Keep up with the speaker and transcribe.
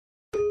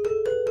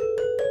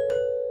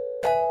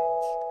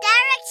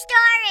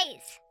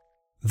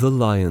The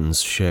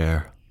Lion's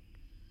Share.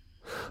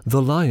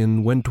 The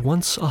lion went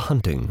once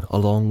a-hunting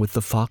along with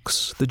the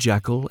fox, the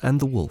jackal, and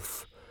the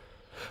wolf.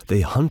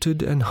 They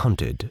hunted and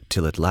hunted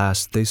till at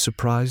last they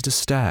surprised a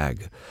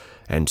stag,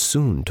 and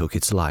soon took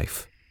its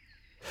life.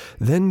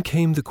 Then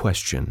came the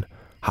question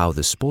how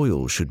the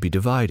spoil should be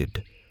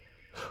divided.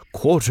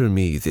 "Quarter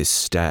me this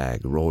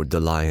stag," roared the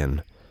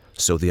lion.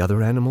 So the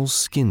other animals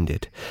skinned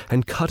it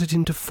and cut it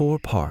into 4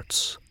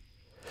 parts.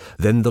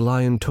 Then the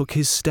lion took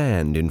his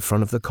stand in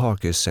front of the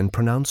carcass and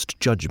pronounced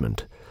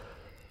judgment.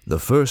 "The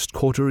first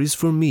quarter is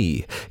for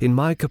me, in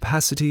my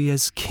capacity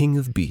as king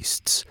of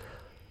beasts.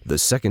 The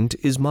second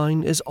is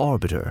mine as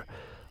arbiter.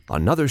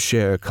 Another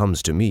share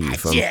comes to me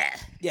from—"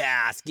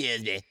 Yeah,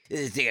 excuse me.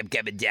 I think I'm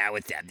coming down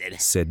with something,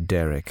 said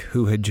Derek,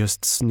 who had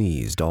just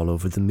sneezed all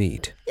over the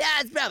meat.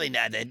 Yeah, it's probably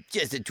nothing.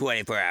 Just a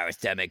 24-hour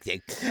stomach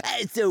thing.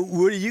 So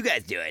what are you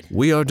guys doing?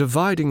 "We are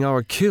dividing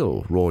our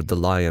kill," roared the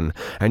lion,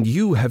 "and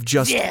you have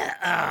just—"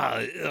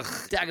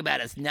 Talk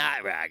about a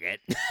snot rocket.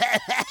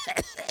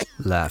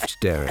 laughed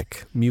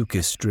Derek,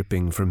 mucus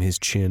dripping from his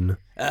chin.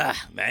 I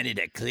need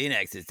a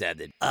Kleenex or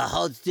something.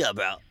 Hold still,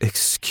 bro.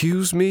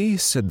 "Excuse me,"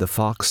 said the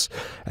fox,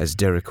 as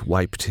Derek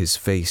wiped his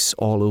face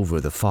all over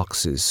the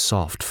fox's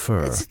soft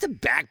fur. It's just the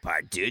back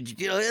part, dude.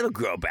 You know, it'll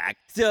grow back.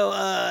 So,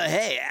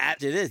 hey,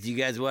 after this, you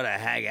guys want to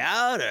hang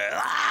out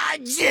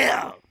or...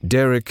 Jill!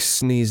 Derek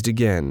sneezed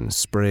again,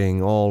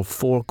 spraying all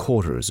 4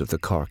 quarters of the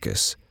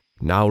carcass.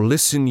 "Now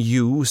listen,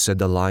 you," said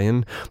the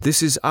lion.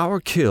 "This is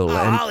our kill,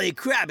 and—" Holy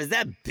crap, is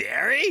that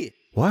Barry?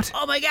 "What?"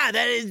 Oh my god,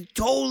 that is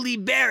totally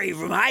Barry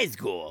from high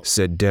school.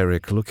 said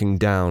Derek, looking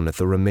down at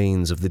the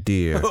remains of the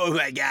deer. Oh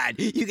my god,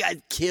 you guys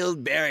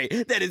killed Barry.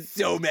 That is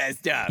so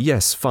messed up.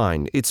 "Yes,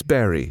 fine, it's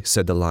Barry,"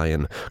 said the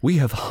lion. "We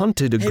have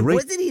hunted a great—"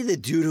 Wasn't he the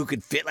dude who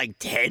could fit like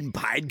 10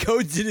 pine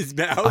cones in his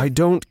mouth? "I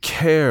don't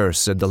care,"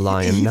 said the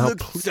lion. He "Now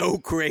looked so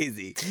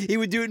crazy. He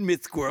would do it in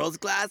Miss Squirrel's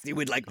class. He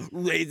would like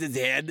raise his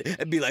hand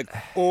and be like,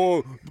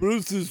 "Oh,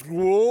 Mrs.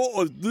 Squirrel,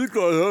 I think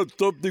I have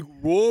something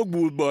wrong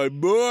with my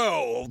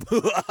mouth."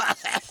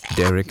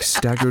 Derek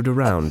staggered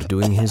around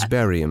doing his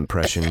Barry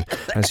impression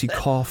as he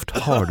coughed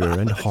harder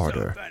and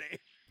harder.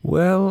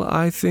 "Well,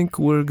 I think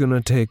we're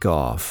gonna take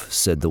off,"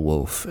 said the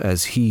wolf,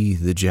 as he,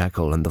 the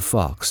jackal, and the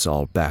fox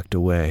all backed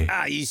away.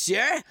 Are you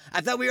sure?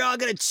 I thought we were all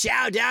gonna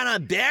chow down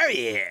on Barry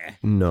here.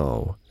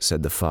 "No,"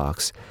 said the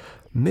fox.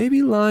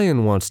 "Maybe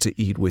Lion wants to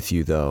eat with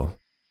you, though."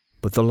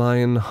 But the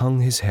lion hung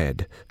his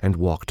head and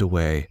walked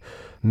away,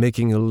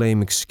 making a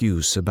lame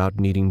excuse about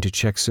needing to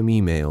check some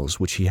emails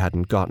which he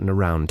hadn't gotten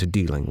around to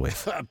dealing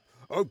with.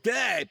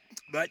 Okay,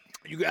 but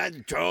you guys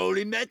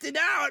totally messed it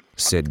out,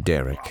 said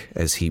Derek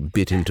as he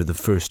bit into the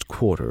first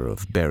quarter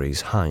of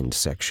Barry's hind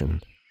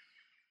section.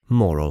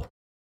 Moral: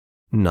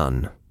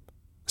 none.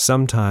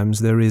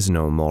 Sometimes there is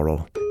no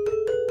moral.